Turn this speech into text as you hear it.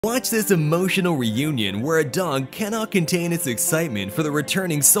Watch this emotional reunion where a dog cannot contain its excitement for the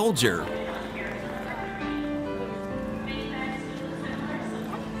returning soldier.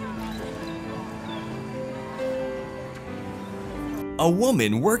 A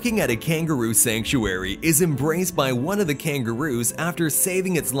woman working at a kangaroo sanctuary is embraced by one of the kangaroos after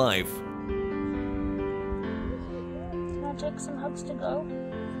saving its life. Can I take some hugs to go?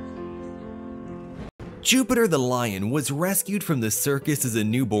 Jupiter the lion was rescued from the circus as a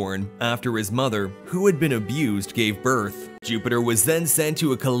newborn after his mother, who had been abused, gave birth. Jupiter was then sent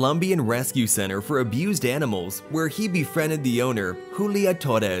to a Colombian rescue center for abused animals, where he befriended the owner, Julia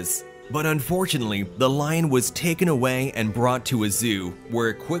Torres. But unfortunately, the lion was taken away and brought to a zoo, where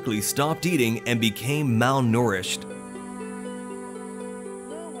it quickly stopped eating and became malnourished.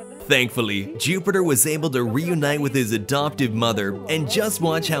 Thankfully, Jupiter was able to reunite with his adoptive mother, and just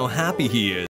watch how happy he is.